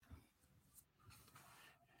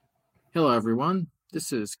Hello, everyone.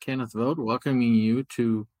 This is Kenneth Vogt welcoming you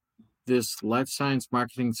to this Life Science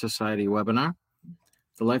Marketing Society webinar.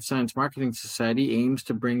 The Life Science Marketing Society aims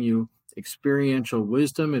to bring you experiential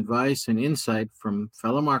wisdom, advice, and insight from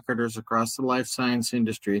fellow marketers across the life science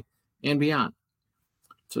industry and beyond.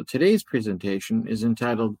 So today's presentation is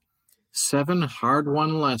entitled 7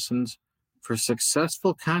 Hard-Won Lessons for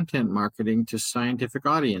Successful Content Marketing to Scientific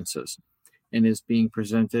Audiences and is being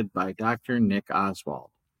presented by Dr. Nick Oswald.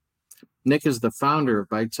 Nick is the founder of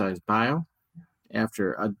Bite Size Bio.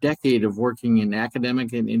 After a decade of working in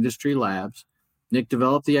academic and industry labs, Nick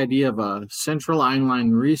developed the idea of a central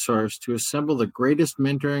online resource to assemble the greatest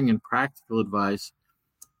mentoring and practical advice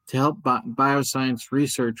to help bioscience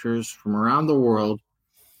researchers from around the world.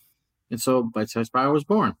 And so Bite Size Bio was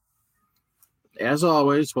born. As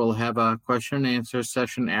always, we'll have a question and answer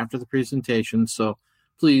session after the presentation, so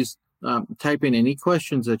please type in any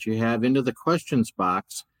questions that you have into the questions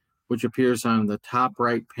box, which appears on the top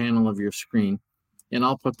right panel of your screen, and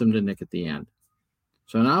I'll put them to Nick at the end.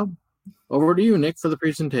 So now, over to you, Nick, for the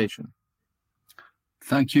presentation.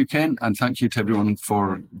 Thank you, Ken, and thank you to everyone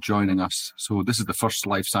for joining us. So this is the first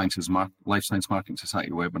Life Science Marketing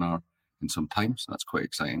Society webinar in some time, so that's quite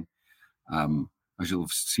exciting. As you'll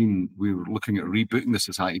have seen, we were looking at rebooting the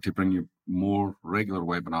society to bring you more regular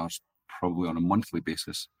webinars, probably on a monthly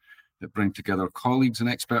basis, that bring together colleagues and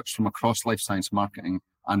experts from across life science marketing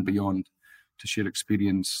and beyond to share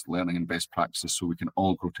experience, learning, and best practices so we can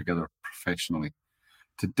all grow together professionally.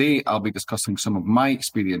 Today, I'll be discussing some of my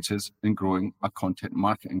experiences in growing a content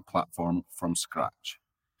marketing platform from scratch.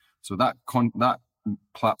 So that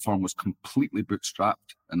platform was completely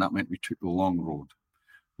bootstrapped, and that meant we took the long road,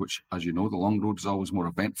 which, as you know, the long road is always more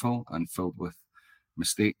eventful and filled with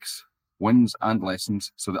mistakes, wins, and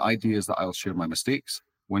lessons. So the idea is that I'll share my mistakes,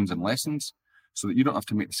 wins, and lessons so that you don't have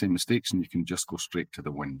to make the same mistakes and you can just go straight to the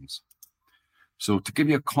wins. So to give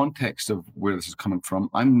you a context of where this is coming from,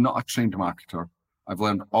 I'm not a trained marketer. I've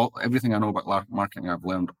learned everything I know about marketing, I've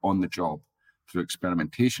learned on the job through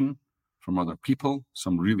experimentation from other people,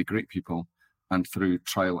 some really great people, and through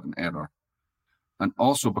trial and error. And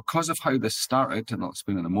also because of how this started, and I'll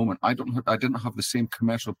explain in a moment, I didn't have the same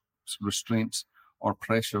commercial restraints or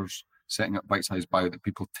pressures setting up Bite Size Bio that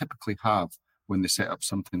people typically have when they set up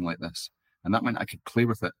something like this. And that meant I could play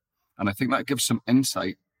with it. And I think that gives some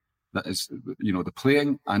insight that is, the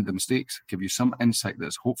playing and the mistakes give you some insight that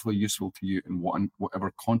is hopefully useful to you in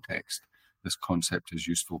whatever context this concept is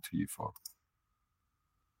useful to you for.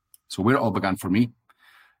 So where it all began for me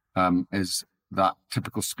is that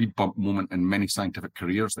typical speed bump moment in many scientific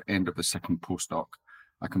careers, the end of the second postdoc.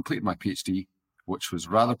 I completed my PhD, which was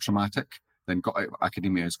rather traumatic, then got out of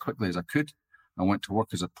academia as quickly as I could. I went to work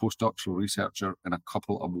as a postdoctoral researcher in a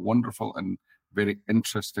couple of wonderful and very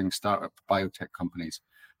interesting startup biotech companies.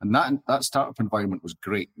 And that startup environment was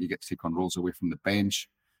great. You get to take on roles away from the bench.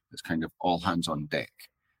 It's kind of all hands on deck.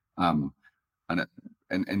 And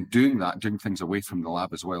in doing that, doing things away from the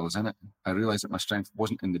lab as well as in it, I realized that my strength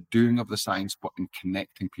wasn't in the doing of the science, but in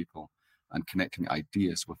connecting people and connecting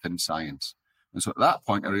ideas within science. And so at that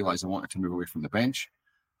point, I realized I wanted to move away from the bench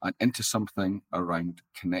and into something around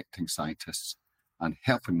connecting scientists and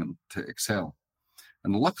helping them to excel.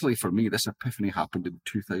 And luckily for me, this epiphany happened in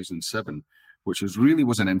 2007, which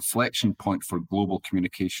was an inflection point for global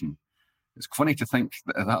communication. It's funny to think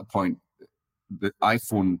that at that point, the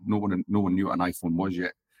iPhone, no one knew what an iPhone was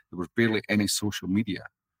yet. There was barely any social media.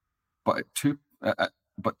 But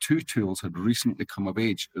two tools had recently come of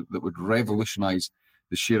age that would revolutionize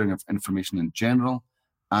the sharing of information in general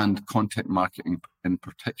and content marketing in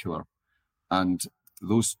particular. And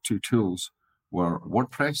those two tools were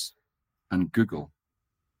WordPress and Google.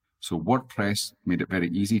 So WordPress made it very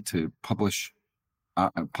easy to publish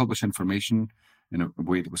information in a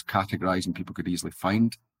way that was categorized and people could easily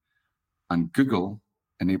find. And Google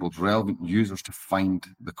enabled relevant users to find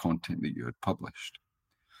the content that you had published.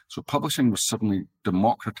 So publishing was suddenly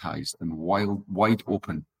democratized and wide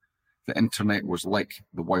open. The internet was like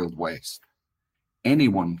the Wild West.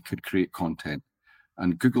 Anyone could create content,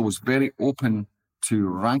 and Google was very open to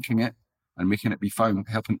ranking it and making it be found,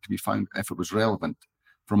 helping it to be found if it was relevant.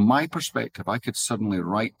 From my perspective, I could suddenly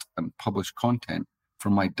write and publish content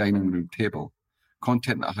from my dining room table,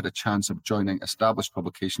 content that I had a chance of joining established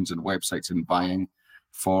publications and websites and buying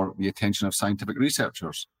for the attention of scientific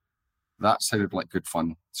researchers. That sounded like good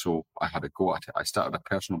fun, so I had a go at it. I started a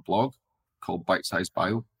personal blog called Bite Size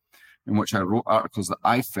Bio, in which I wrote articles that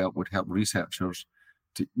I felt would help researchers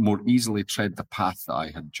to more easily tread the path that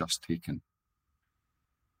I had just taken.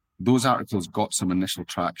 Those articles got some initial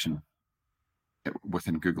traction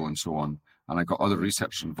within Google and so on, and I got other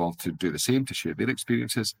researchers involved to do the same, to share their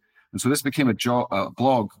experiences. And so this became a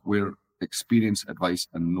blog where experience, advice,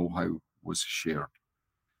 and know-how was shared.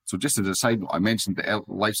 So just as a side note, I mentioned the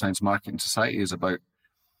Life Science Marketing Society is about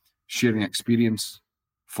sharing experience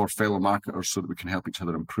for fellow marketers so that we can help each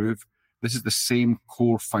other improve. This is the same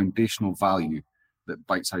core foundational value that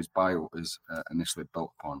Bite Size Bio is initially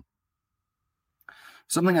built upon.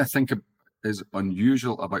 Something I think is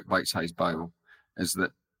unusual about Bite Size Bio is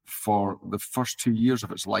that for the first 2 years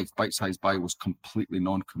of its life, Bite Size Bio was completely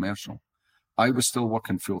non-commercial. I was still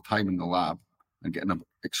working full-time in the lab and getting up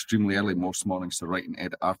extremely early most mornings to write and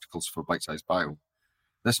edit articles for Bite Size Bio.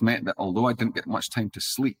 This meant that although I didn't get much time to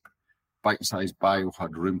sleep, Bite Size Bio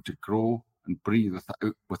had room to grow and breathe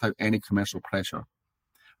without any commercial pressure.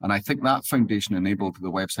 And I think that foundation enabled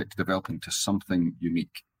the website to develop into something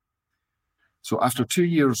unique. So after 2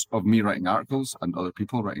 years of me writing articles and other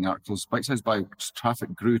people writing articles, Bite Size Bio's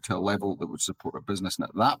traffic grew to a level that would support a business. And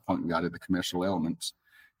at that point, we added the commercial elements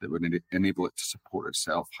that would enable it to support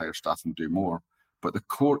itself, hire staff, and do more. But the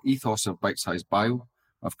core ethos of Bite Size Bio,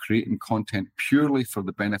 of creating content purely for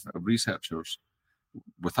the benefit of researchers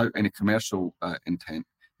without any commercial intent,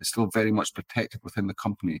 is still very much protected within the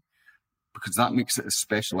company, because that makes it a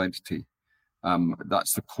special entity.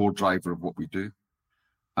 That's the core driver of what we do.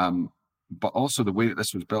 But also the way that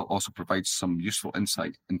this was built also provides some useful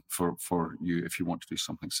insight for you if you want to do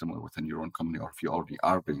something similar within your own company, or if you already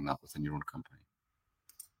are doing that within your own company.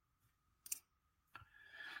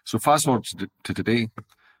 So fast forward to today,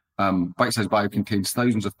 Bite Size Bio contains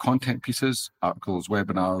thousands of content pieces, articles,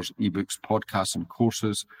 webinars, ebooks, podcasts, and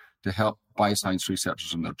courses to help bioscience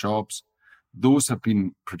researchers in their jobs. Those have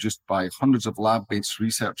been produced by hundreds of lab-based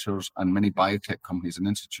researchers and many biotech companies and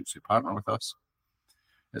institutes who partner with us.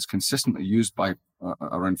 It's consistently used by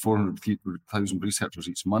around 400,000 researchers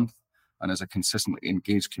each month, and is a consistently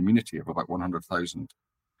engaged community of about 100,000.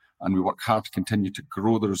 And we work hard to continue to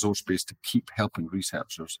grow the resource base to keep helping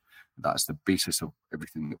researchers. That's the basis of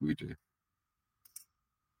everything that we do.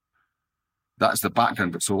 That's the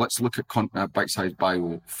background. So let's look at Bite Size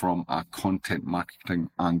Bio from a content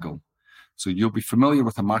marketing angle. So you'll be familiar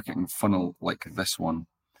with a marketing funnel like this one.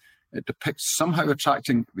 It depicts somehow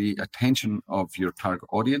attracting the attention of your target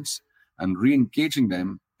audience and re-engaging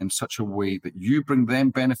them in such a way that you bring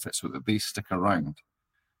them benefits so that they stick around.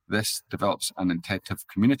 This develops an attentive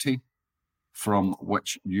community from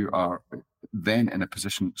which you are then in a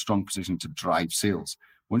strong position to drive sales.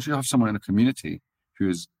 Once you have someone in a community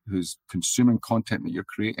who's consuming content that you're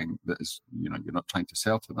creating, that is, you're not trying to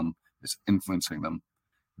sell to them, it's influencing them,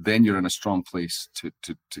 then you're in a strong place to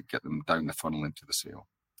get them down the funnel into the sale.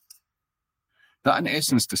 That, in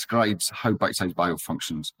essence, describes how Bite Size Bio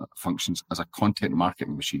functions as a content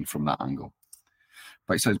marketing machine from that angle.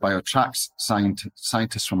 Bite Size Bio attracts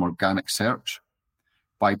scientists from organic search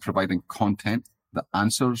by providing content that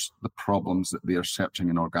answers the problems that they are searching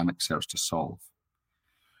in organic search to solve.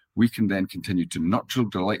 We can then continue to nurture,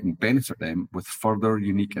 delight, and benefit them with further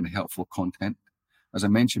unique and helpful content. As I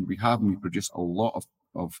mentioned, we produce a lot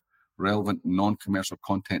of relevant non-commercial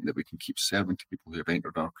content that we can keep serving to people who have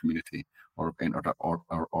entered our community or have entered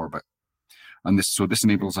our orbit. And this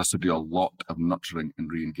enables us to do a lot of nurturing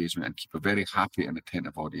and re-engagement and keep a very happy and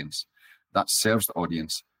attentive audience. That serves the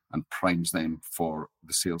audience and primes them for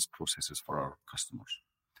the sales processes for our customers.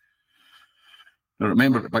 Now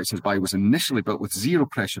remember that Bite Size Bio was initially built with zero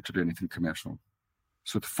pressure to do anything commercial.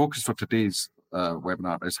 So the focus for today's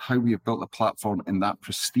webinar is how we have built a platform in that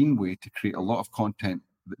pristine way to create a lot of content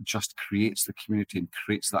that just creates the community and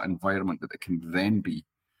creates that environment that it can then be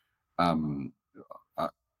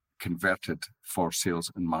converted for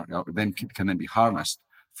sales and marketing, then can then be harnessed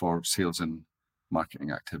for sales and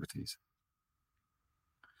marketing activities.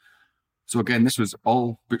 So again, this was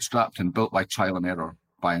all bootstrapped and built by trial and error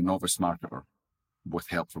by a novice marketer with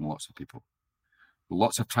help from lots of people.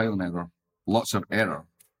 Lots of trial and error, lots of error.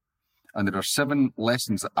 And there are 7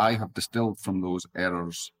 lessons that I have distilled from those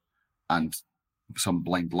errors and some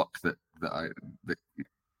blind luck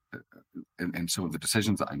in some of the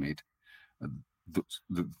decisions that I made.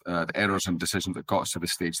 The errors and decisions that got us to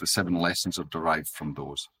this stage, the 7 lessons are derived from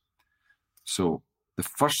those. So the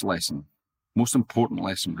first lesson, most important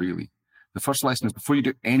lesson really, the first lesson is before you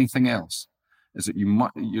do anything else, is that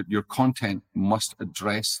your content must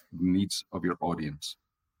address the needs of your audience.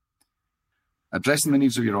 Addressing the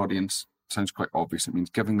needs of your audience sounds quite obvious. It means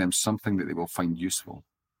giving them something that they will find useful.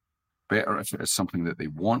 Better if it is something that they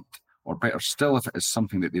want, or better still if it is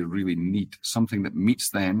something that they really need, something that meets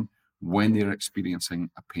them when they're experiencing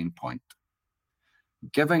a pain point.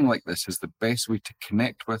 Giving like this is the best way to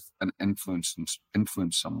connect with and influence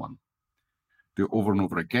someone. Do it over and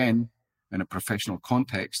over again, in a professional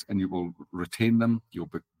context, and you will retain them, you'll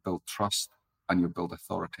build trust, and you'll build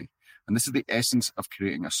authority. And this is the essence of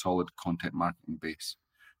creating a solid content marketing base.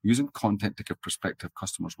 Using content to give prospective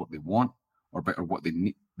customers what they want, or better, what they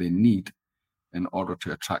need in order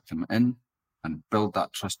to attract them in and build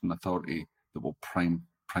that trust and authority that will prime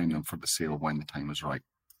them for the sale when the time is right.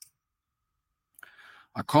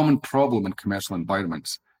 A common problem in commercial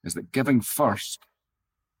environments is that giving first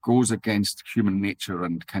goes against human nature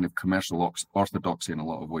and kind of commercial orthodoxy in a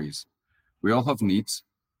lot of ways. We all have needs.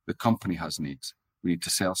 The company has needs. We need to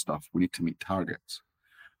sell stuff. We need to meet targets.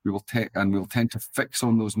 We'll tend to fix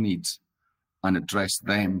on those needs and address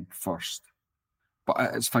them first. But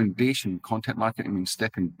at its foundation, content marketing means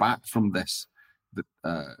stepping back from this,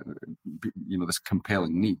 this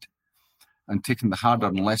compelling need, and taking the harder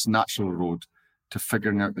and less natural road to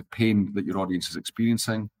figuring out the pain that your audience is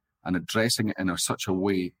experiencing and addressing it in such a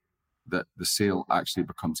way that the sale actually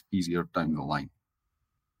becomes easier down the line.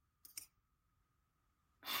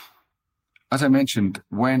 As I mentioned,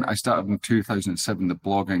 when I started in 2007, the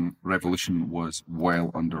blogging revolution was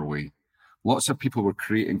well underway. Lots of people were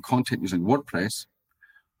creating content using WordPress,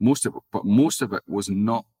 but most of it was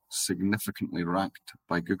not significantly ranked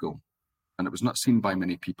by Google, and it was not seen by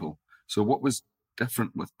many people. So what was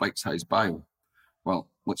different with Bite Size Bio? Well,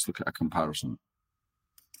 let's look at a comparison.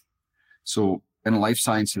 So in life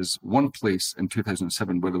sciences, one place in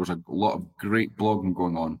 2007 where there was a lot of great blogging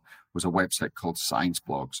going on was a website called Science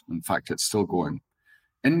Blogs. In fact, it's still going.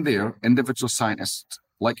 In there, individual scientists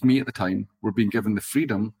like me at the time were being given the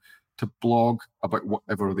freedom to blog about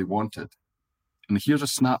whatever they wanted. And here's a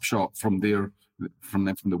snapshot from the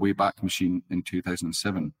Wayback Machine in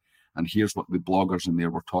 2007. And here's what the bloggers in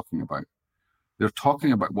there were talking about. They're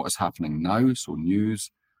talking about what is happening now, so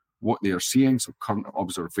news, what they are seeing, so current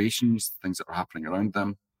observations, things that are happening around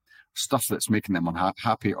them, stuff that's making them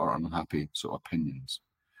happy or unhappy, so opinions.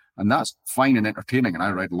 And that's fine and entertaining, and I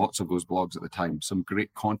read lots of those blogs at the time, some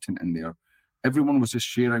great content in there. Everyone was just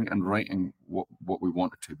sharing and writing what we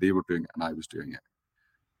wanted to. They were doing it and I was doing it.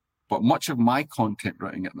 But much of my content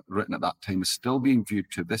written at that time is still being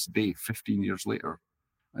viewed to this day, 15 years later,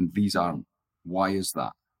 and these aren't. Why is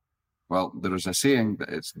that? Well, there is a saying that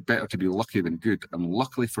it's better to be lucky than good, and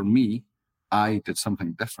luckily for me, I did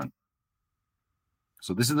something different.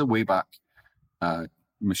 So this is the Wayback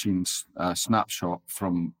Machine's snapshot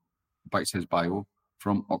from Bite Size Bio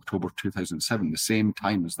from October 2007, the same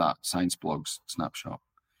time as that Science Blogs snapshot.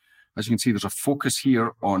 As you can see, there's a focus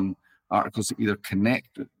here on articles that either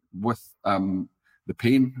connect with the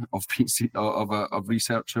pain of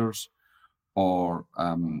researchers, or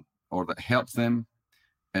that help them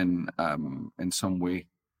in some way,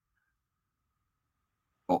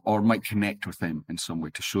 or might connect with them in some way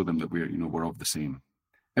to show them that we're of the same.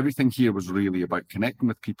 Everything here was really about connecting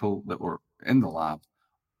with people that were in the lab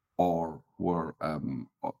or were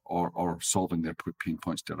or solving their pain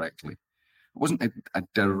points directly. It wasn't a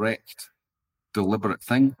direct, deliberate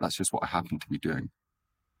thing. That's just what I happened to be doing,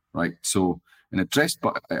 right? So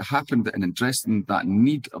but it happened that in addressing that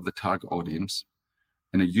need of the target audience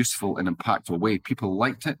in a useful and impactful way, people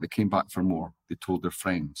liked it. They came back for more. They told their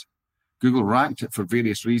friends. Google ranked it for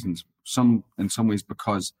various reasons. In some ways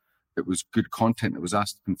because it was good content that was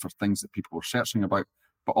asking for things that people were searching about,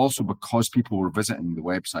 but also because people were visiting the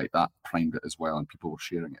website, that primed it as well, and people were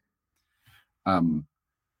sharing it.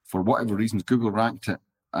 For whatever reasons, Google ranked it,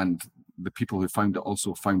 and the people who found it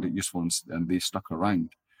also found it useful, and they stuck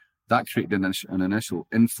around. That created an initial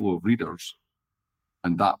inflow of readers,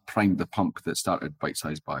 and that primed the pump that started Bite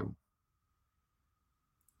Size Bio.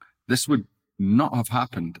 This would not have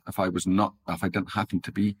happened if I didn't happen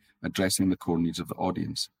to be addressing the core needs of the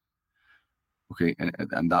audience. Okay,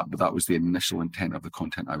 and that was the initial intent of the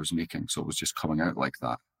content I was making. So it was just coming out like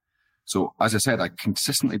that. So as I said, I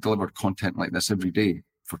consistently delivered content like this every day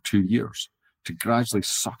for 2 years to gradually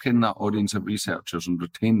suck in that audience of researchers and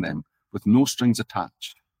retain them with no strings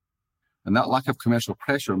attached. And that lack of commercial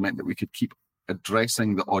pressure meant that we could keep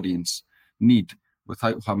addressing the audience need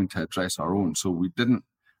without having to address our own. So we didn't,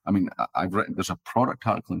 there's a product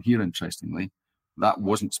article in here, interestingly, that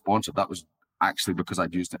wasn't sponsored. That was actually because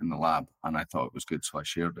I'd used it in the lab and I thought it was good, so I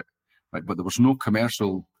shared it. Right? But there was nothing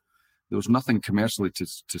commercially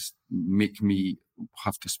to make me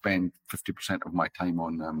have to spend 50% of my time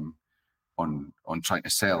on trying to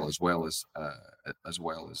sell as well as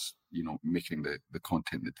making the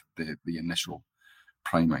content, the initial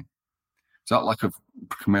priming. So that lack of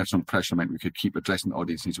commercial pressure meant we could keep addressing the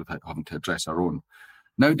audience needs without having to address our own.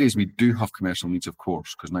 Nowadays we do have commercial needs, of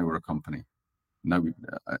course, because now we're a company. Now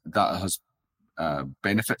that has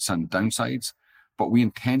benefits and downsides, but we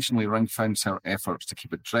intentionally ring-fence our efforts to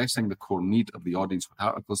keep addressing the core need of the audience with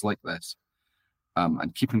articles like this,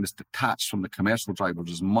 and keeping this detached from the commercial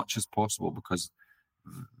drivers as much as possible, because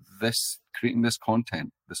creating this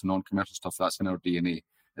content, this non-commercial stuff, that's in our DNA.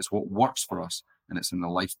 It's what works for us, and it's in the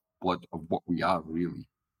lifeblood of what we are, really.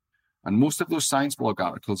 And most of those science blog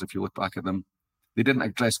articles, if you look back at them, they didn't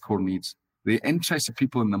address core needs. They interested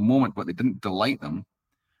people in the moment, but they didn't delight them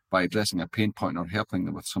by addressing a pain point or helping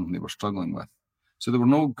them with something they were struggling with. So there were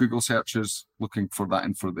no Google searches looking for that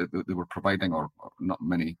info that they were providing, or not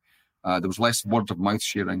many. There was less word of mouth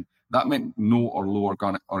sharing. That meant no or low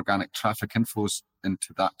organic traffic inflows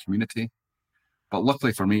into that community. But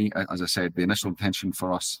luckily for me, as I said, the initial intention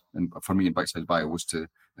for us and for me in Bitesize Bio was to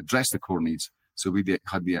address the core needs. So we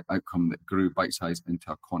had the outcome that grew Bitesize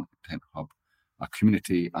into a content hub, a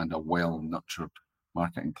community, and a well-nurtured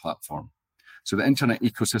marketing platform. So the internet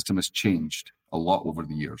ecosystem has changed a lot over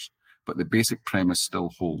the years, but the basic premise still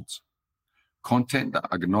holds. Content that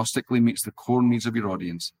agnostically meets the core needs of your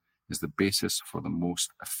audience is the basis for the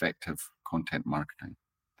most effective content marketing.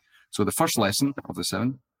 So the first lesson of the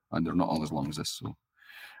 7, and they're not all as long as this, so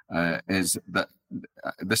is that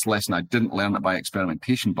this lesson, I didn't learn it by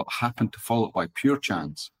experimentation, but happened to follow it by pure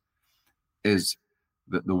chance, is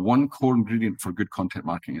that the one core ingredient for good content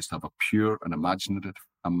marketing is to have a pure and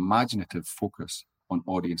imaginative focus on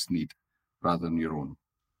audience need rather than your own.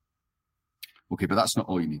 Okay, but that's not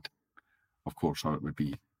all you need, of course, or it would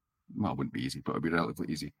be, well, it wouldn't be easy, but it would be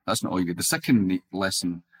relatively easy. That's not all you need. The second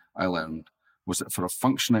lesson I learned was that for a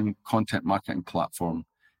functioning content marketing platform,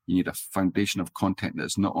 you need a foundation of content that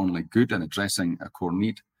is not only good in addressing a core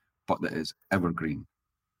need, but that is evergreen.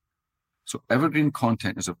 So evergreen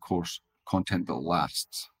content is, of course, content that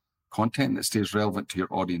lasts, content that stays relevant to your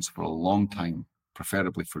audience for a long time,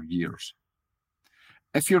 preferably for years.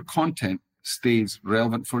 If your content stays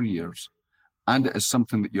relevant for years, and it is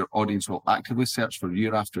something that your audience will actively search for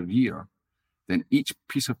year after year, then each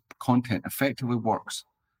piece of content effectively works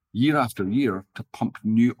year after year to pump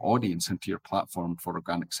new audience into your platform for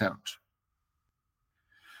organic search.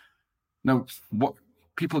 Now, what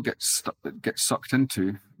people get sucked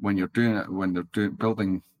into when you're doing it, when they're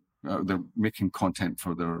they're making content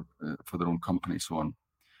for their own company, so on,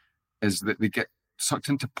 is that they get sucked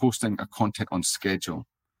into posting a content on a schedule.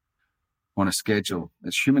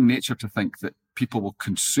 It's human nature to think that people will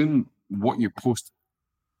consume what you post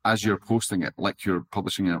as you're posting it, like you're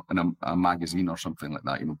publishing in a magazine or something like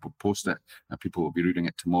that. Post it and people will be reading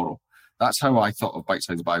it tomorrow. That's how I thought of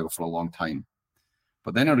Bitesize Bio for a long time.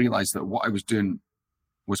 But then I realized that what I was doing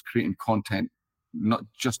was creating content not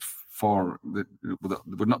just that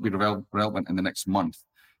would not be relevant in the next month.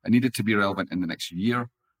 It needed to be relevant in the next year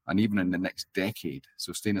and even in the next decade.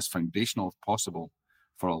 So staying as foundational as possible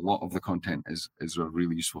for a lot of the content is a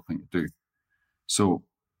really useful thing to do. So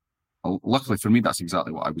luckily for me, that's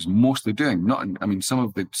exactly what I was mostly doing. Some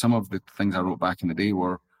of the things I wrote back in the day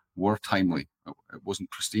were timely. It wasn't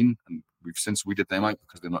pristine, and we've since weeded them out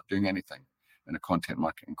because they're not doing anything in a content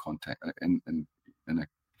marketing content.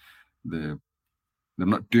 They're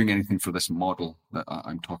not doing anything for this model that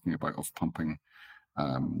I'm talking about of pumping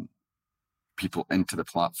people into the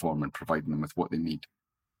platform and providing them with what they need.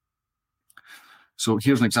 So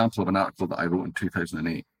here's an example of an article that I wrote in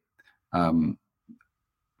 2008.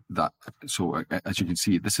 So as you can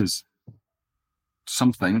see, this is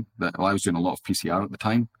something that I was doing a lot of PCR at the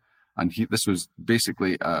time, and this was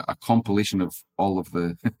basically a compilation of all of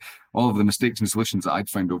the mistakes and solutions that I'd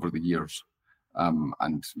found over the years,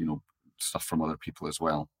 and stuff from other people as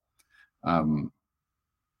well.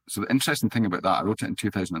 So the interesting thing about that, I wrote it in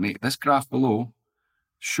 2008. This graph below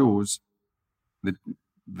shows the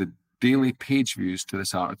daily page views to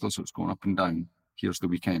this article, so it's going up and down. Here's the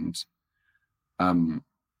weekends. And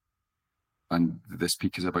this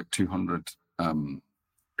peak is about 200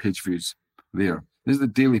 page views there. This is the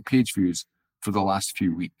daily page views for the last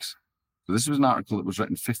few weeks. So this was an article that was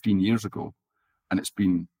written 15 years ago, and it's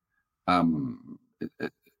been,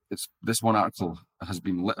 this one article has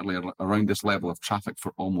been literally around this level of traffic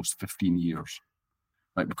for almost 15 years,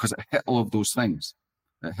 right? Because it hit all of those things.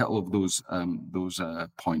 It hit all of those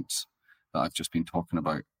points that I've just been talking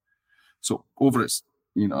about. So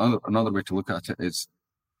another way to look at it is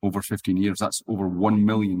over 15 years, that's over 1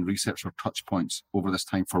 million researcher touch points over this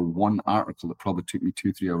time for one article that probably took me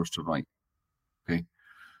 2-3 hours to write. Okay.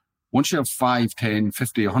 Once you have 5, 10,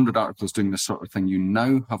 50, 100 articles doing this sort of thing, you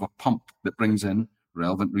now have a pump that brings in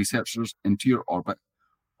relevant researchers into your orbit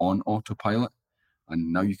on autopilot.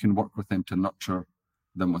 And now you can work with them to nurture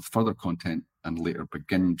them with further content and later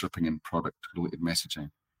begin dripping in product-related messaging.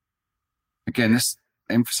 Again, this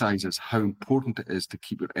emphasizes how important it is to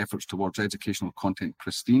keep your efforts towards educational content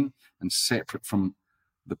pristine and separate from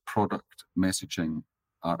the product messaging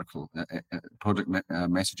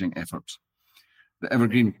messaging efforts. The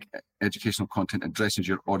evergreen educational content addresses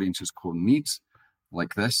your audience's core needs,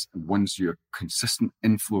 like this, and wins your consistent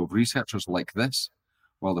inflow of researchers, like this,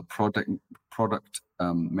 while the product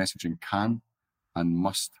messaging can and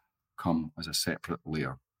must come as a separate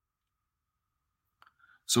layer.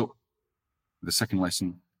 So the second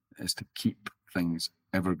lesson is to keep things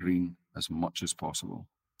evergreen as much as possible.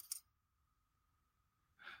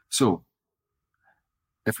 So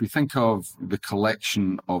if we think of the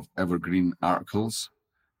collection of evergreen articles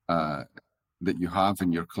that you have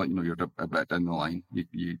in your collection, you're a bit down the line,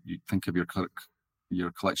 you think of your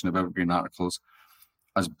collection of evergreen articles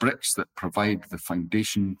as bricks that provide the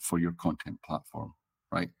foundation for your content platform,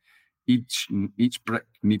 right? Each brick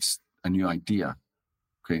needs a new idea,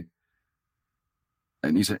 okay?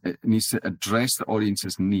 It needs to address the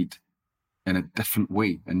audience's need in a different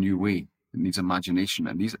way, a new way. It needs imagination,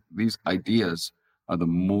 and these ideas are the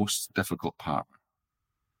most difficult part.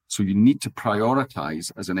 So you need to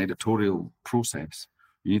prioritize as an editorial process.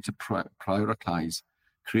 You need to prioritize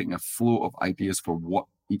creating a flow of ideas for what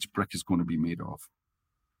each brick is going to be made of.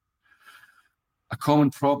 A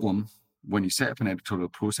common problem when you set up an editorial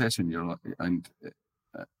process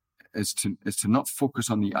is to not focus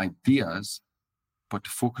on the ideas, but to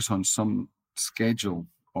focus on some schedule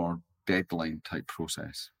or deadline type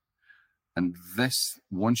process. And this,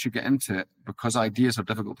 once you get into it, because ideas are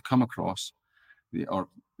difficult to come across, the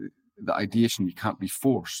ideation, you can't be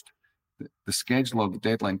forced. The schedule or the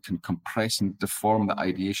deadline can compress and deform the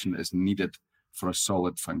ideation that is needed for a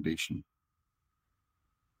solid foundation.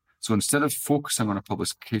 So instead of focusing on a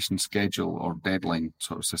publication schedule or deadline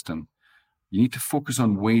sort of system, you need to focus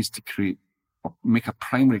on ways to create or make a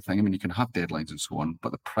primary thing. I mean, you can have deadlines and so on,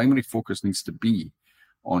 but the primary focus needs to be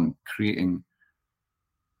on creating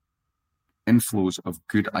inflows of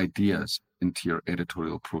good ideas into your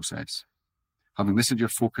editorial process. Having this as your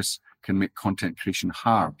focus can make content creation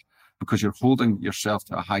hard because you're holding yourself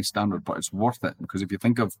to a high standard, but it's worth it. Because if you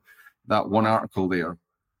think of that one article there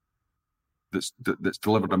that's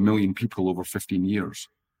delivered 1 million people over 15 years,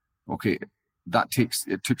 okay,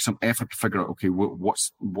 it took some effort to figure out, okay,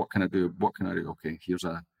 what can I do? What can I do? Okay, here's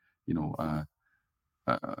a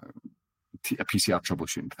PCR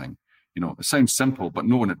troubleshooting thing. It sounds simple, but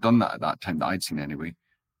no one had done that at that time that I'd seen anyway.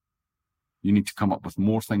 You need to come up with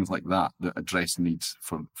more things like that address needs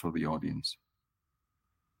for the audience.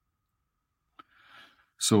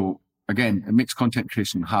 So again, it makes content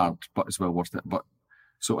creation hard, but it's well worth it. But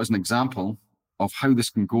so as an example of how this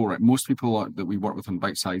can go, right? Most people that we work with on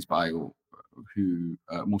Bite Size Bio,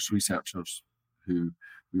 most researchers who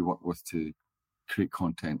we work with to create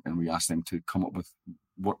content, and we ask them to come up with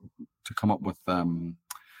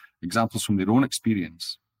examples from their own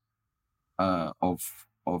experience of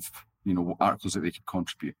articles that they could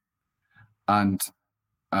contribute. And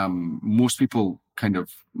most people kind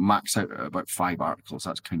of max out at about 5 articles.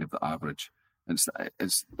 That's kind of the average. It's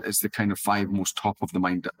the kind of 5 most top of the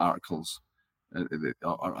mind articles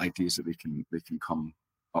or ideas that they can come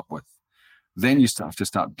up with. Then you have to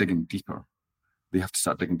start digging deeper. They have to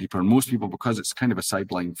start digging deeper. And most people, because it's kind of a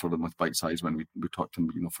sideline for them with Bite Size, when we talk to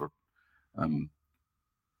them,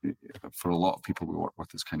 for a lot of people we work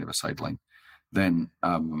with, it's kind of a sideline. Then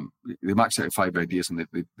they max out 5 ideas, and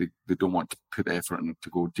they don't want to put effort in to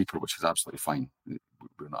go deeper, which is absolutely fine.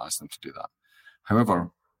 We're not asking them to do that.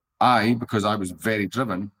 However, because I was very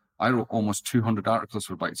driven, I wrote almost 200 articles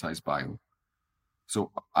for Bite Size Bio.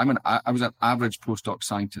 So I was an average postdoc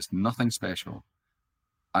scientist, nothing special.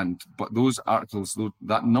 But those articles,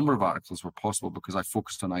 that number of articles were possible because I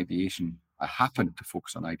focused on ideation. I happened to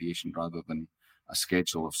focus on ideation rather than a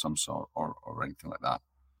schedule of some sort or anything like that.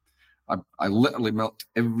 I literally milked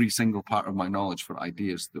every single part of my knowledge for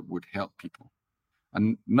ideas that would help people.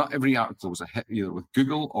 And not every article was a hit either with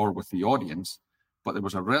Google or with the audience, but there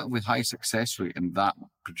was a relatively high success rate in that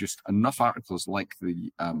produced enough articles like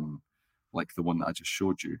the one that I just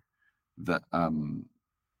showed you that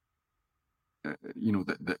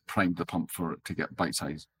that primed the pump for it to get Bite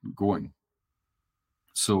Size going.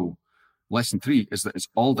 So lesson 3 is that it's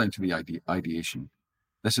all down to the ideation.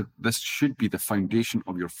 This should be the foundation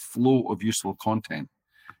of your flow of useful content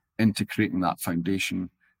into creating that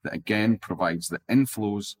foundation that again provides the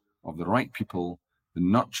inflows of the right people, the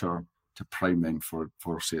nurture to prime them for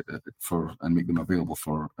and make them available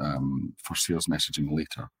for sales messaging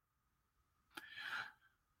later.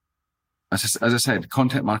 As I said,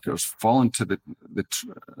 content marketers fall into the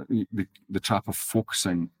trap of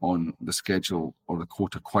focusing on the schedule or the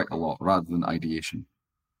quota quite a lot rather than ideation.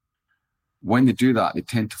 when they do that, they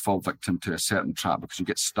tend to fall victim to a certain trap because you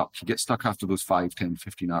get stuck. You get stuck after those 5, 10,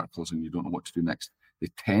 15 articles and you don't know what to do next. They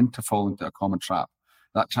tend to fall into a common trap.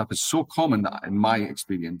 That trap is so common that, in my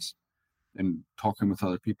experience, in talking with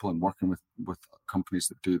other people and working with companies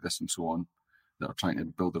that do this and so on, that are trying to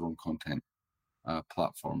build their own content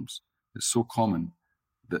platforms, it's so common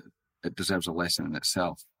that it deserves a lesson in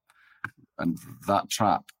itself. And that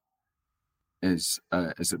trap is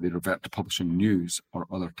that they revert to publishing news or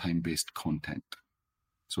other time-based content.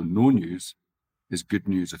 So no news is good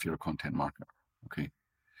news if you're a content marketer, okay?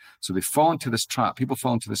 So they fall into this trap. People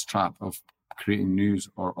fall into this trap of creating news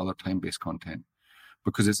or other time-based content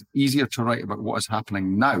because it's easier to write about what is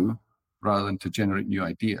happening now rather than to generate new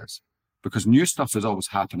ideas. Because new stuff is always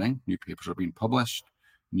happening. New papers are being published,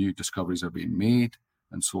 new discoveries are being made,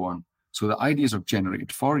 and so on. So the ideas are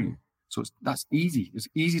generated for you. So that's easy. It's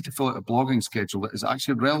easy to fill out a blogging schedule that is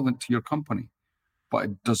actually relevant to your company, but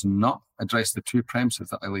it does not address the two premises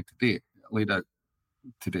that I laid out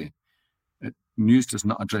today. News does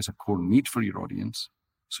not address a core need for your audience,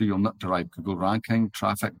 so you'll not derive Google ranking,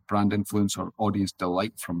 traffic, brand influence, or audience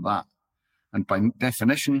delight from that. And by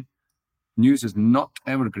definition, news is not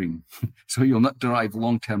evergreen, so you'll not derive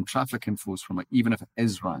long-term traffic inflows from it, even if it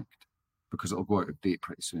is ranked, because it'll go out of date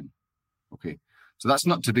pretty soon. Okay, so that's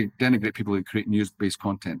not to denigrate people who create news-based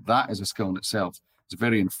content. That is a skill in itself. It's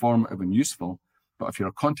very informative and useful, but if you're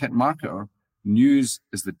a content marketer, news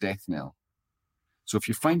is the death knell. So if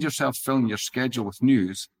you find yourself filling your schedule with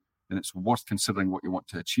news, then it's worth considering what you want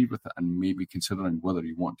to achieve with it and maybe considering whether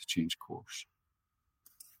you want to change course.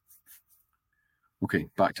 Okay,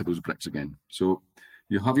 back to those bricks again. So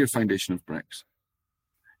you have your foundation of bricks.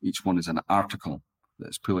 Each one is an article that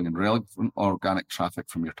is pulling in relevant organic traffic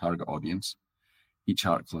from your target audience. Each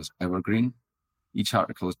article is evergreen. Each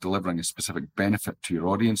article is delivering a specific benefit to your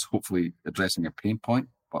audience, hopefully addressing a pain point,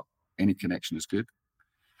 but any connection is good.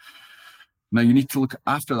 Now you need to look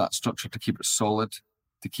after that structure to keep it solid,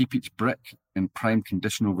 to keep each brick in prime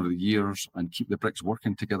condition over the years and keep the bricks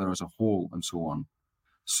working together as a whole and so on.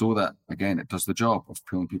 So that, again, it does the job of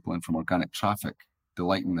pulling people in from organic traffic,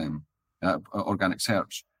 delighting them, organic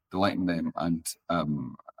search, delighting them and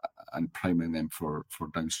priming them for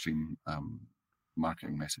downstream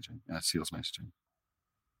marketing messaging, sales messaging.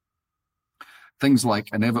 Things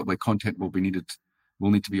like inevitably content will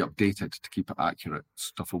need to be updated to keep it accurate.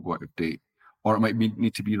 Stuff will go out of date. Or it might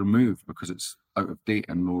need to be removed because it's out of date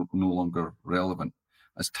and no longer relevant.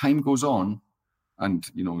 As time goes on, and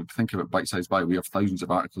think about Bite Size Bio, we have thousands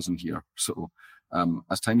of articles in here. So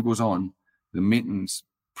as time goes on, the maintenance,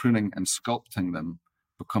 pruning, and sculpting them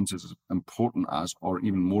becomes as important as, or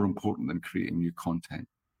even more important than creating new content.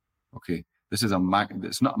 Okay, this is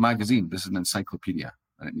it's not a magazine. This is an encyclopedia,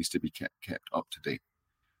 and it needs to be kept up to date.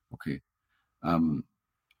 Okay.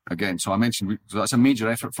 Again, so I mentioned, so that's a major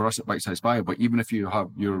effort for us at Bite Size Bio, but even if you have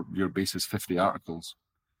your base is 50 articles,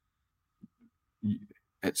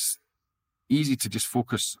 it's easy to just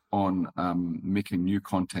focus on making new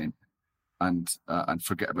content and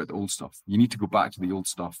forget about the old stuff. You need to go back to the old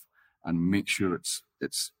stuff and make sure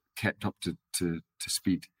it's kept up to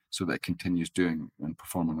speed so that it continues doing and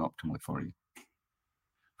performing optimally for you.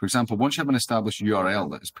 For example, once you have an established URL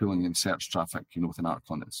that is pulling in search traffic, with an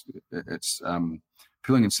article, and it's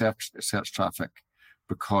pulling in search traffic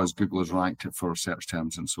because Google has ranked it for search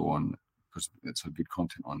terms and so on, because it's a good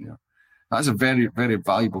content on there. That's a very, very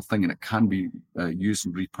valuable thing, and it can be used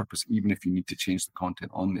and repurposed even if you need to change the content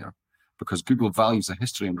on there, because Google values the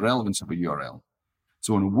history and relevance of a URL.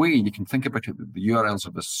 So in a way, you can think about it that the URLs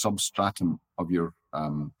are the substratum of your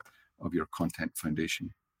content foundation.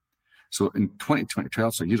 So in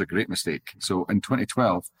 2012, so here's a great mistake. So in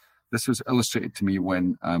 2012, this was illustrated to me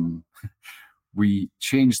when we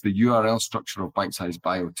changed the URL structure of Bite Size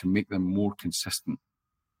Bio to make them more consistent.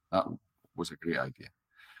 That was a great idea.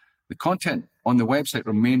 The content on the website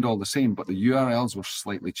remained all the same, but the URLs were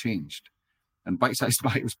slightly changed. And Bite Size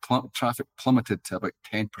Bio's traffic plummeted to about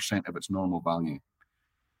 10% of its normal value.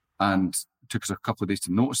 And it took us a couple of days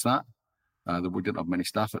to notice that we didn't have many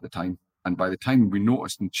staff at the time. And by the time we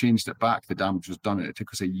noticed and changed it back, the damage was done. And it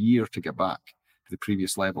took us a year to get back to the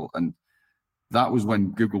previous level. And that was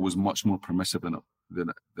when Google was much more permissive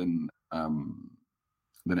than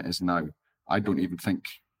it is now. I don't even think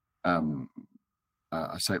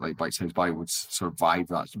a site like Bite Size Bio would survive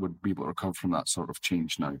that, would be able to recover from that sort of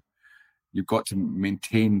change now. You've got to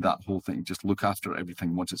maintain that whole thing, just look after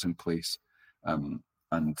everything once it's in place, and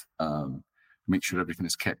make sure everything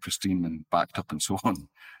is kept pristine and backed up and so on.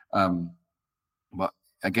 But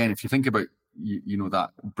again, if you think about, that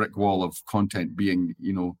brick wall of content being,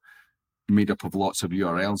 made up of lots of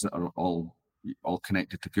URLs that are all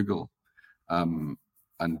connected to Google, and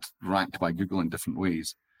ranked by Google in different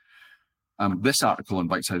ways. This article on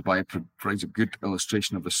Bite Size Bio provides a good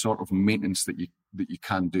illustration of the sort of maintenance that you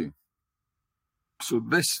can do. So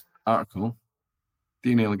this article,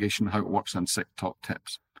 DNA ligation, how it works, and 6 top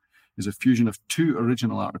tips, is a fusion of 2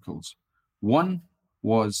 original articles. One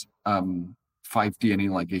was 5 DNA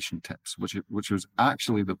ligation tips, which was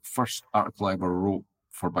actually the first article I ever wrote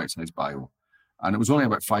for Bite Size Bio, and it was only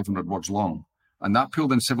about 500 words long, and that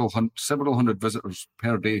pulled in several hundred visitors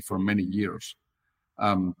per day for many years.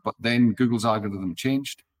 But then Google's algorithm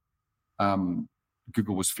changed.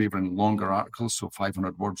 Google was favoring longer articles, so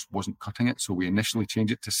 500 words wasn't cutting it. So we initially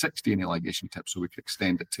changed it to 6 DNA ligation tips, so we could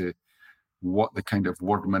extend it to what the kind of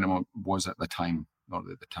word minimum was at the time, or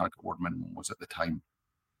the target word minimum was at the time.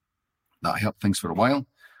 That helped things for a while.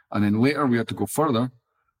 And then later we had to go further.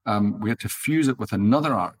 We had to fuse it with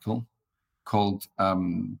another article called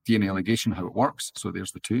DNA ligation, how it works. So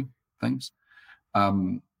there's the 2 things.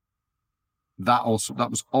 That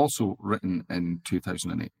was also written in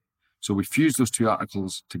 2008. So we fused those 2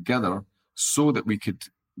 articles together so that we could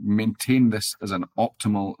maintain this as an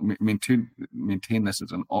optimal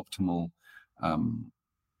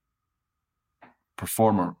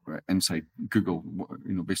performer inside Google,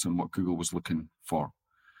 based on what Google was looking for.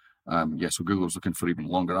 So Google was looking for even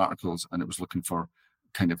longer articles, and it was looking for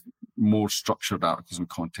kind of more structured articles and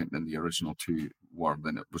content than the original 2 were.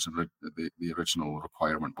 Than it was the original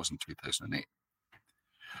requirement was in 2008.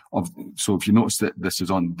 So if you notice that this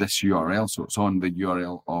is on this URL, so it's on the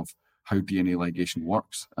URL of how DNA ligation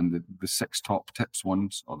works, and the 6 top tips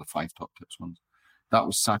ones, or the 5 top tips ones, that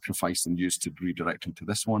was sacrificed and used to redirect into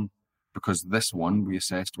this one, because this one we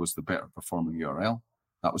assessed was the better performing URL.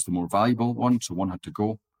 That was the more valuable one, so one had to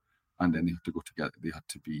go, and then they had to go together. They had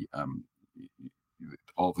to be,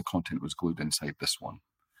 all the content was glued inside this one.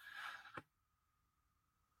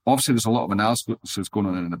 Obviously, there's a lot of analysis going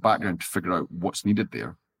on in the background to figure out what's needed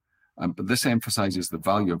there. But this emphasizes the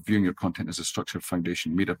value of viewing your content as a structured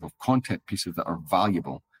foundation made up of content pieces that are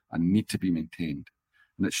valuable and need to be maintained.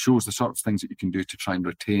 And it shows the sort of things that you can do to try and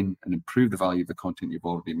retain and improve the value of the content you've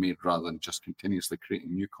already made, rather than just continuously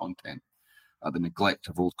creating new content at the neglect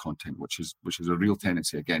of old content, which is a real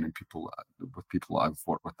tendency, again, in people I've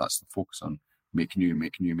worked with. That's the focus on make new.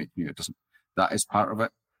 It doesn't. That is part of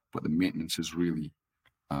it, but the maintenance is really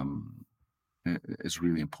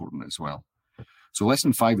important as well. So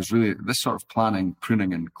lesson 5 is really this sort of planning,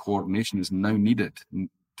 pruning, and coordination is now needed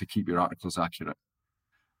to keep your articles accurate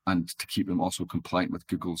and to keep them also compliant with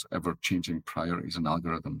Google's ever-changing priorities and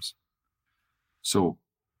algorithms. So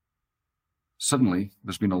suddenly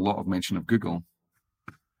there's been a lot of mention of Google,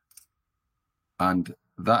 and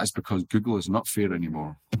that is because Google is not fair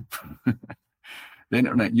anymore. The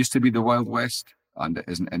internet used to be the Wild West, and it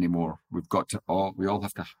isn't anymore. We all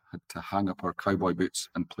have to hang up our cowboy boots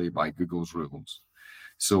and play by Google's rules.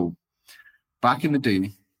 So back in the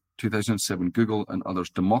day, 2007, Google and others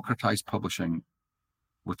democratized publishing,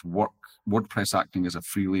 with WordPress acting as a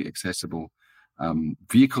freely accessible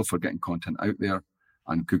vehicle for getting content out there,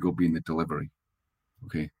 and Google being the delivery.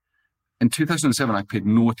 Okay. In 2007, I paid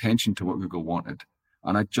no attention to what Google wanted,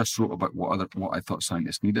 and I just wrote about what I thought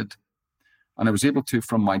scientists needed. And I was able to,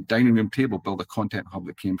 from my dining room table, build a content hub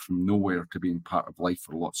that came from nowhere to being part of life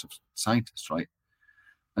for lots of scientists, right?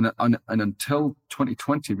 And until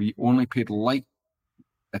 2020, we only paid light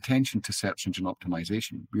attention to search engine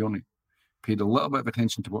optimization. We only paid a little bit of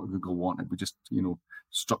attention to what Google wanted. We just,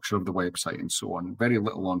 structure of the website and so on. Very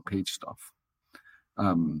little on-page stuff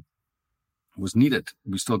was needed.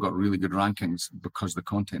 We still got really good rankings because the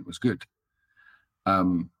content was good.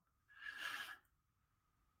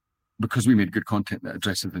 Because we made good content that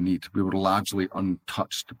addresses the need, we were largely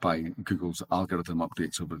untouched by Google's algorithm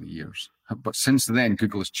updates over the years. But since then,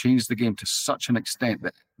 Google has changed the game to such an extent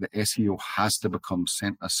that the SEO has to become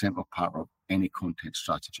a central part of any content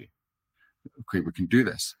strategy. Okay, we can do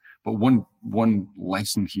this. But one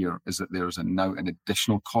lesson here is that there is now an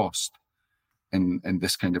additional cost in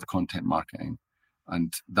this kind of content marketing.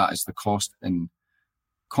 And that is the cost in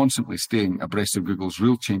constantly staying abreast of Google's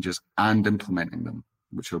rule changes and implementing them,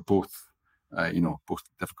 which are both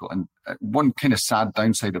difficult. And one kind of sad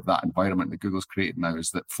downside of that environment that Google's created now is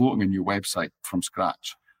that floating a new website from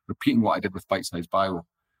scratch, repeating what I did with Bite Size Bio,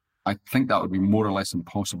 I think that would be more or less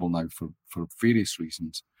impossible now for various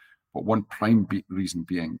reasons. But one prime reason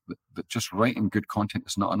being that just writing good content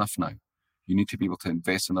is not enough now. You need to be able to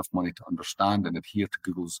invest enough money to understand and adhere to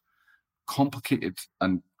Google's complicated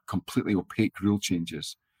and completely opaque rule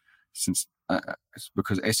changes,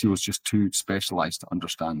 because SEO is just too specialized to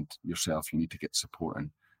understand yourself. You need to get support,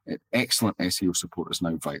 and excellent SEO support is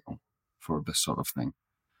now vital for this sort of thing.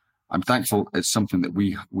 I'm thankful it's something that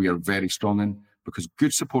we are very strong in, because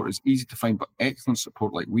good support is easy to find, but excellent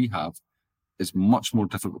support like we have is much more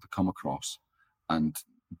difficult to come across.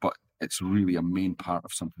 But it's really a main part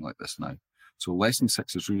of something like this now. So lesson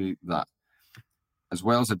 6 is really that, as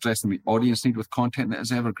well as addressing the audience need with content that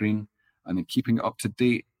is evergreen and then keeping it up to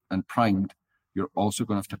date and primed, you're also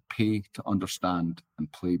going to have to pay to understand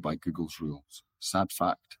and play by Google's rules. Sad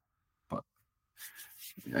fact, but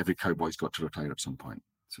every cowboy's got to retire at some point.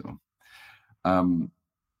 So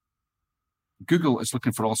Google is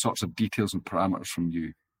looking for all sorts of details and parameters from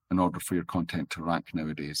you in order for your content to rank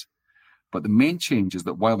nowadays. But the main change is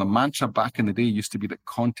that while the mantra back in the day used to be that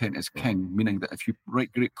content is king, meaning that if you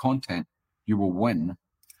write great content, you will win,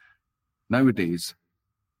 nowadays,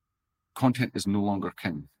 content is no longer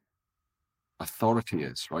king. Authority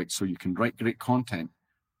is, right? So you can write great content,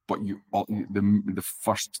 but the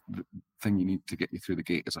first thing you need to get you through the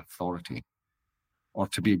gate is authority. Or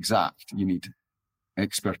to be exact, you need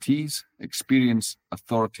expertise, experience,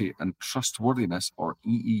 authority, and trustworthiness, or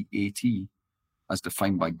EEAT, as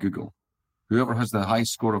defined by Google. Whoever has the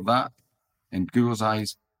highest score of that, in Google's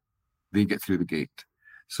eyes, they get through the gate.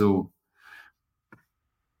 So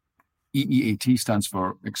EEAT stands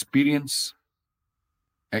for experience,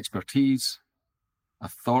 expertise,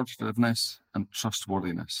 authoritativeness, and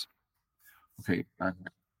trustworthiness. Okay,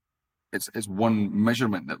 it's one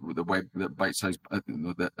measurement that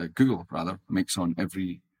Google rather makes on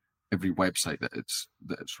every website that it's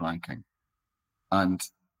ranking, and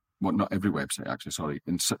not every website actually, sorry,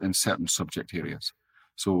 in certain subject areas.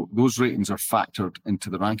 So those ratings are factored into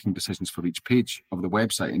the ranking decisions for each page of the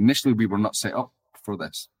website. Initially, we were not set up for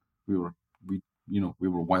this. We were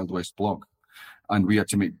Wild West blog, and we had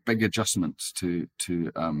to make big adjustments to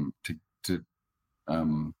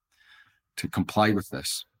comply with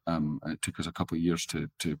this. It took us a couple of years to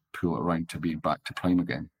pull it around to being back to prime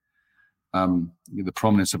again. The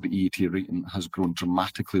prominence of the EEAT rating has grown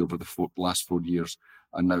dramatically over the last 4 years,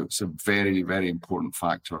 and now it's a very, very important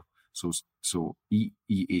factor. So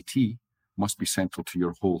EEAT must be central to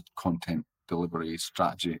your whole content delivery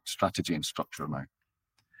strategy and structure now.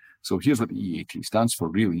 So here's what the EEAT stands for,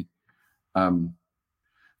 really.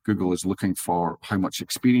 Google is looking for how much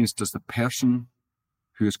experience does the person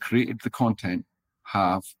who has created the content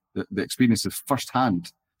have. The experience is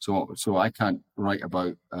firsthand. So I can't write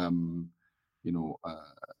about, I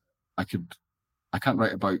can't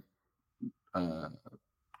write about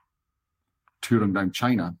touring down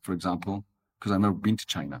China, for example, because I've never been to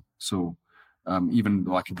China. So even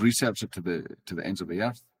though I could research it to the ends of the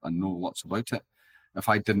earth and know lots about it, if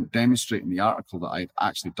I didn't demonstrate in the article that I'd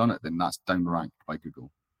actually done it, then that's downranked by Google.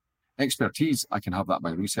 Expertise, I can have that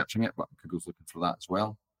by researching it, but Google's looking for that as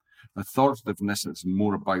well. Authoritativeness is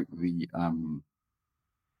more about the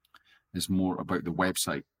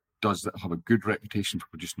website. Does it have a good reputation for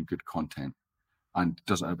producing good content, and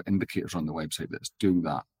does it have indicators on the website that it's doing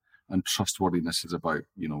that? And trustworthiness is about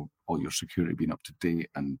all your security being up to date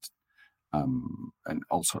and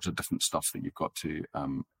all sorts of different stuff that you've got to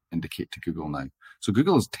indicate to Google now. So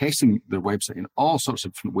Google is testing their website in all sorts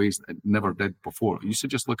of different ways that it never did before. It used to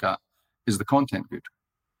just look at, is the content good?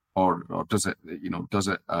 Or does it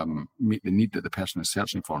meet the need that the person is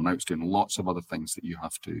searching for? Now it's doing lots of other things that you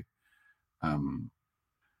have to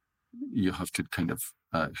kind of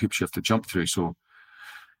hoops you have to jump through. So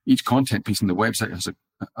each content piece in the website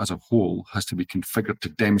as a whole has to be configured to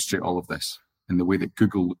demonstrate all of this in the way that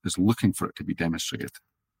Google is looking for it to be demonstrated.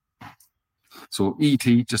 So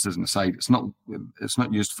EEAT, just as an aside, it's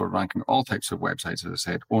not used for ranking all types of websites, as I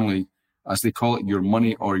said, only, as they call it, your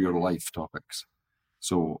money or your life topics.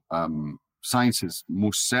 So science is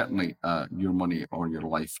most certainly your money or your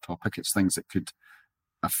life topic. It's things that could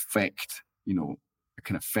affect, it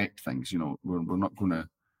can affect things. We're not going to,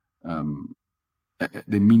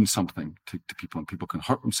 they mean something to people, and people can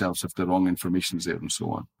hurt themselves if the wrong information is there and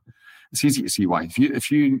so on. It's easy to see why.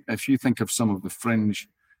 If you think of some of the fringe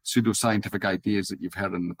pseudoscientific ideas that you've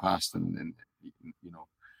heard in the past, and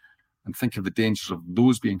think of the dangers of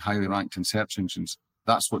those being highly ranked in search engines,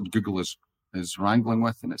 that's what Google is wrangling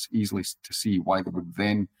with, and it's easily to see why they would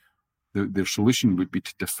then, their solution would be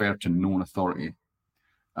to defer to known authority.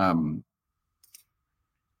 For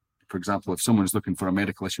example, if someone's looking for a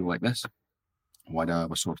medical issue like this, why do I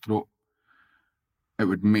have a sore throat? It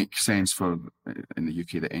would make sense for, in the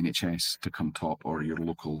UK, the NHS to come top, or your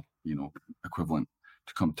local, equivalent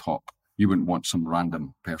to come top. You wouldn't want some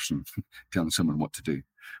random person telling someone what to do.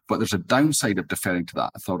 But there's a downside of deferring to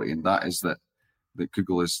that authority, and that is that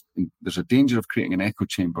Google there's a danger of creating an echo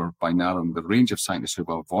chamber by narrowing the range of scientists who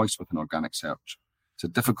have a voice with an organic search. It's a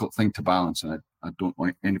difficult thing to balance, and I don't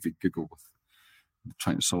envy Google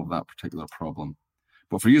trying to solve that particular problem.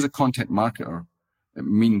 But for you as a content marketer, it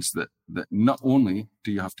means that not only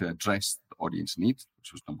do you have to address the audience need,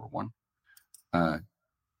 which was number one,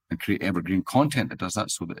 and create evergreen content that does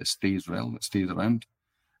that so that it stays relevant, stays around,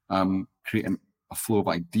 creating a flow of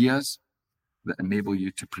ideas that enable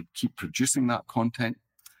you to keep producing that content,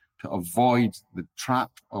 to avoid the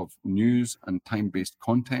trap of news and time-based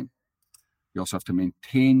content. You also have to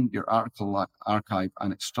maintain your article archive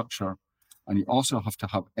and its structure, and you also have to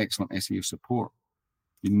have excellent SEO support.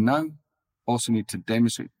 You now also need to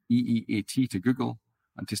demonstrate EEAT to Google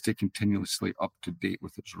and to stay continuously up to date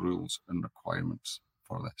with its rules and requirements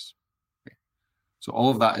for this. Okay. So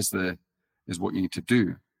all of that is what you need to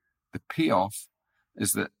do. The payoff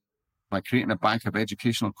is that by creating a bank of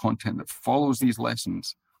educational content that follows these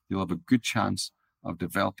lessons, you'll have a good chance of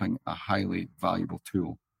developing a highly valuable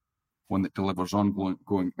tool, one that delivers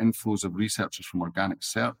ongoing inflows of researchers from organic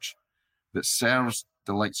search, that serves,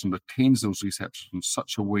 delights, and retains those researchers in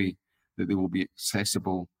such a way that they will be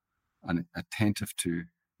accessible and attentive to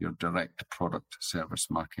your direct product service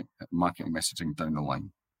marketing messaging down the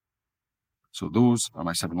line. So those are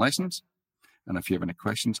my 7 lessons. And if you have any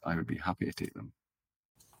questions, I would be happy to take them.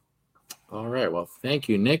 All right. Well, thank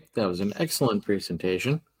you, Nick. That was an excellent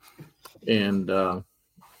presentation. And a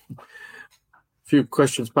few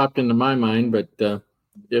questions popped into my mind, but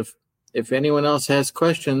if anyone else has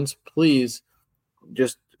questions, please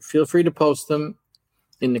just feel free to post them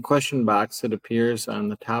in the question box that appears on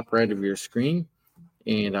the top right of your screen,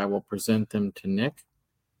 and I will present them to Nick.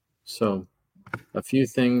 So a few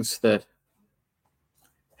things that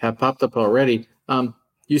have popped up already.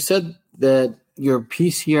 You said that your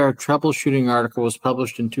PCR troubleshooting article was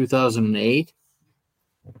published in 2008.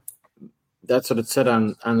 That's what it said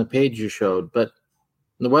on the page you showed, but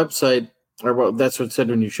the website, or well, that's what it said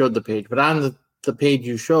when you showed the page, but on the page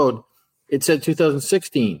you showed, it said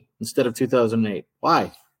 2016 instead of 2008.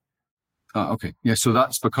 Why? Okay. Yeah, so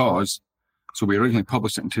that's because, so we originally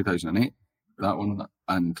published it in 2008, that one,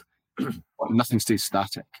 and nothing stays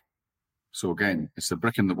static. So again, it's the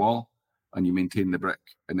brick in the wall, and you maintain the brick.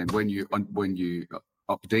 And then when you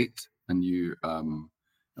update, and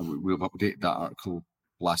we'll update that article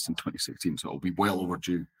last in 2016, so it'll be well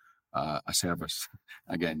overdue a service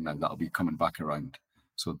again, and that'll be coming back around.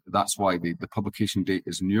 So that's why the publication date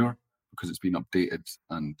is newer, because it's been updated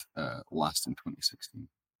and last in 2016.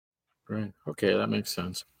 Right. Okay, that makes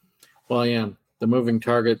sense. Well, yeah, the moving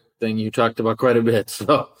target thing you talked about quite a bit,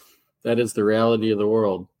 so that is the reality of the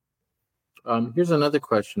world. Here's another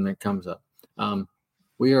question that comes up.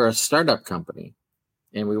 We are a startup company,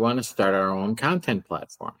 and we want to start our own content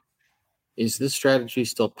platform. Is this strategy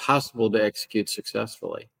still possible to execute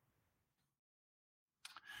successfully?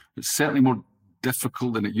 It's certainly more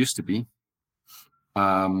difficult than it used to be.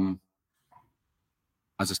 As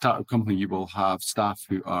a startup company, you will have staff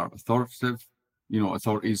who are authoritative,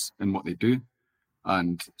 authorities in what they do.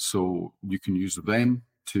 And so you can use them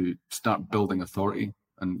to start building authority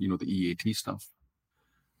and, the EAT stuff.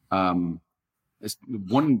 It's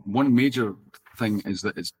one major thing is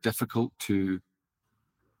that it's difficult to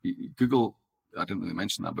Google. I didn't really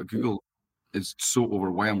mention that, but Google is so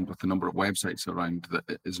overwhelmed with the number of websites around that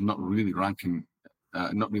it is not really ranking,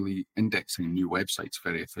 not really indexing new websites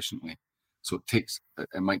very efficiently. So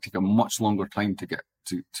it might take a much longer time to get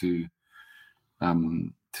to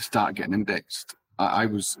start getting indexed.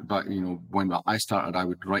 When I started, I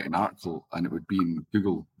would write an article and it would be in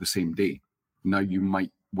Google the same day. Now you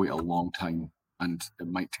might wait a long time, and it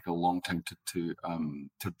might take a long time to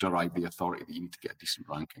derive the authority that you need to get a decent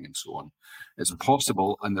ranking and so on. It's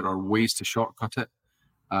possible, and there are ways to shortcut it,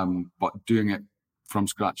 but doing it from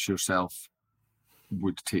scratch yourself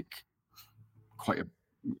would take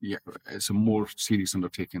it's a more serious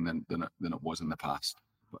undertaking than it was in the past,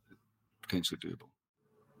 but potentially doable.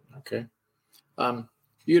 Okay.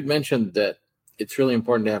 You had mentioned that it's really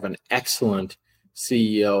important to have an excellent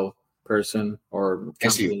CEO person or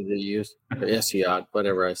company that you use, or SEO,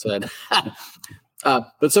 whatever I said.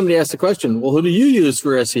 But somebody asked the question, well, who do you use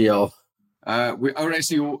for SEO? Our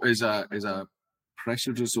SEO is a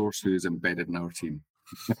precious resource who is embedded in our team.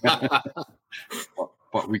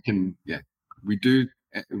 but we can, we do.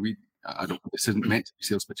 This isn't meant to be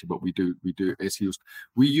sales pitching, but we do SEOs.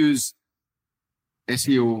 We use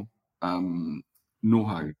SEO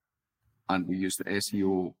know-how, and we use the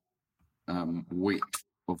SEO weight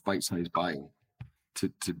of bite-sized bio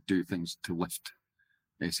to do things to lift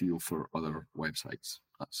SEO for other websites.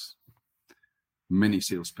 That's mini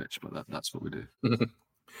sales pitch, but that's what we do.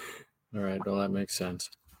 All right, well, that makes sense.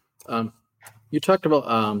 You talked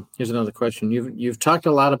about here's another question. You've talked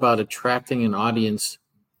a lot about attracting an audience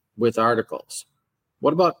with articles.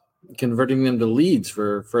 What about converting them to leads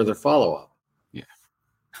for further follow-up? Yeah,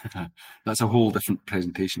 that's a whole different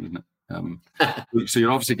presentation, isn't it? So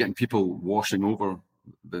you're obviously getting people washing over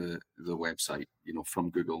the website, from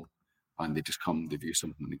Google, and they just come, they view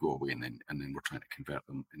something, and they go away, and then we're trying to convert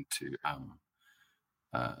them into.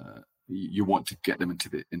 You want to get them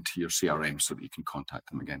into your CRM so that you can contact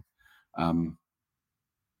them again.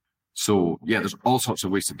 So yeah, there's all sorts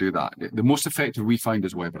of ways to do that. The most effective we find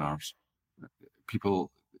is webinars.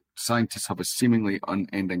 Scientists have a seemingly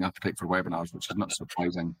unending appetite for webinars, which is not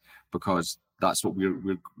surprising because that's what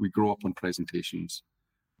we grow up on presentations.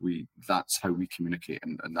 That's how we communicate,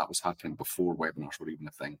 and that was happening before webinars were even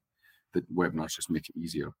a thing. The webinars just make it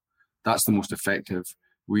easier. That's the most effective.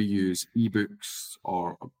 We use ebooks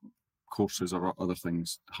or courses or other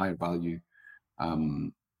things, higher value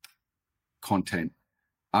content,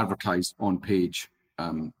 advertised on page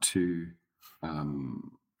when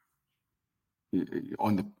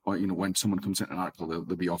someone comes in an article,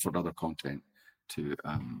 they'll be offered other content to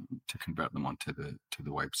convert them onto the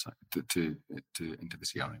website into the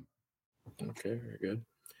CRM. Okay, very good.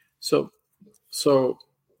 So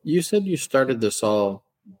you said you started this all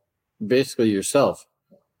basically yourself.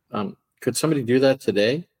 Could somebody do that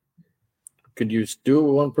today? Could you do it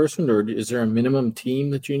with one person, or is there a minimum team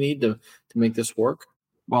that you need to make this work?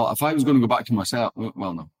 Well, if I was going to go back to myself,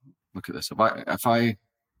 well, no. Look at this. If I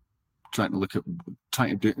trying to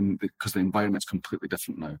do it because the environment's completely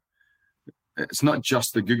different now. It's not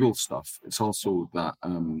just the Google stuff. It's also that.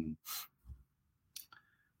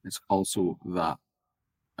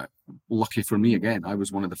 Lucky for me, again, I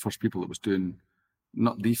was one of the first people that was doing,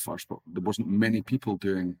 not the first, but there wasn't many people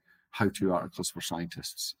doing how-to articles for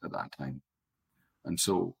scientists at that time, and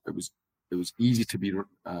so it was easy to be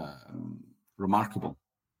remarkable.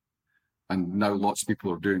 And now lots of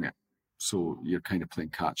people are doing it, so you're kind of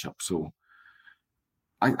playing catch up. So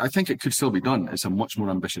I think it could still be done. It's a much more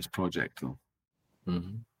ambitious project, though.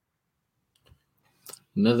 Mm-hmm.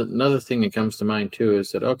 Another thing that comes to mind too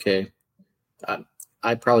is that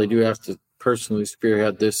I probably do have to personally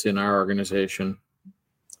spearhead this in our organization,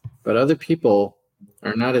 but other people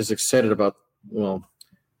are not as excited about your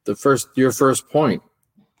first point.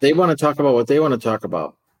 They want to talk about what they want to talk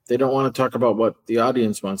about. They don't want to talk about what the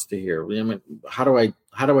audience wants to hear. I mean, how do I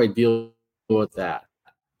deal with that?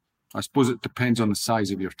 I suppose it depends on the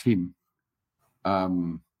size of your team.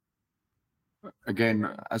 Again,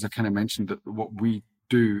 as I kind of mentioned, that what we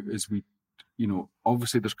do is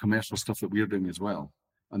obviously there's commercial stuff that we're doing as well,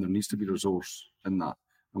 and there needs to be resource in that.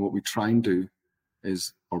 And what we try and do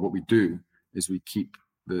is we keep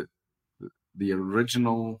the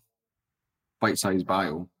original bite-sized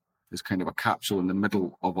bio is kind of a capsule in the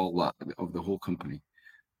middle of all that, of the whole company,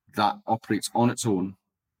 that operates on its own.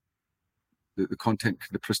 The content,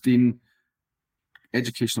 the pristine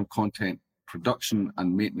educational content production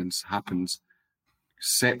and maintenance happens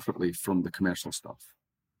separately from the commercial stuff.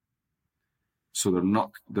 So it's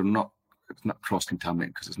not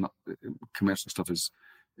cross-contaminating, because it's not, commercial stuff is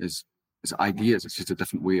ideas. It's just a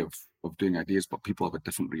different way of doing ideas, but people have a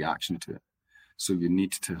different reaction to it. So you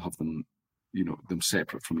need to have them, them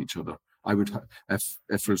separate from each other. I would,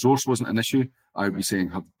 if resource wasn't an issue, I would be saying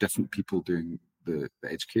have different people doing the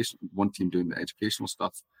education, one team doing the educational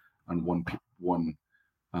stuff, and one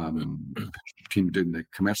team doing the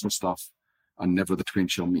commercial stuff, and never the twain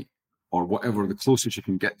shall meet, or whatever. The closest you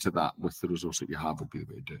can get to that with the resource that you have would be the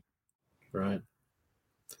way to do it. Right.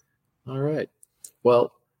 All right.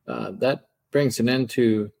 Well, that brings an end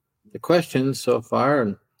to the questions so far.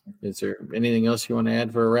 And is there anything else you want to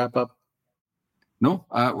add for a wrap up? No,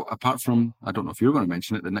 apart from, I don't know if you're going to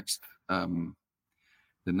mention it, the next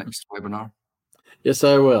webinar. Yes,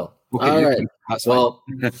 I will. Okay, all right. Well,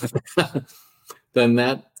 then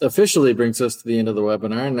that officially brings us to the end of the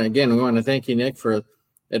webinar. And again, we want to thank you, Nick, for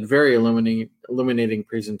a very illuminating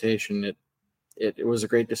presentation. It was a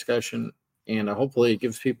great discussion, and hopefully it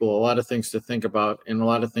gives people a lot of things to think about and a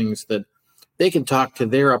lot of things that they can talk to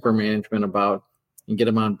their upper management about and get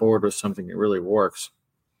them on board with something that really works.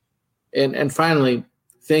 And finally,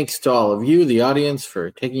 thanks to all of you, the audience,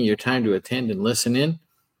 for taking your time to attend and listen in.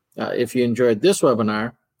 If you enjoyed this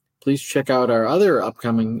webinar, please check out our other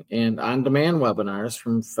upcoming and on-demand webinars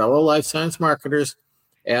from fellow life science marketers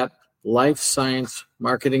at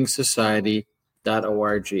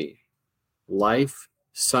lifesciencemarketingsociety.org.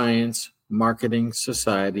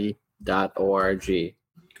 lifesciencemarketingsociety.org.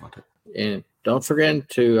 And don't forget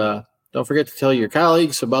to tell your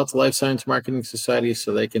colleagues about the Life Science Marketing Society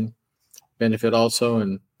so they can benefit also,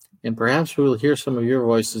 and perhaps we'll hear some of your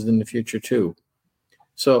voices in the future too.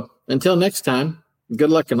 So until next time, good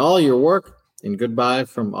luck in all your work, And goodbye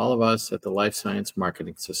from all of us at the Life Science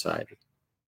Marketing Society.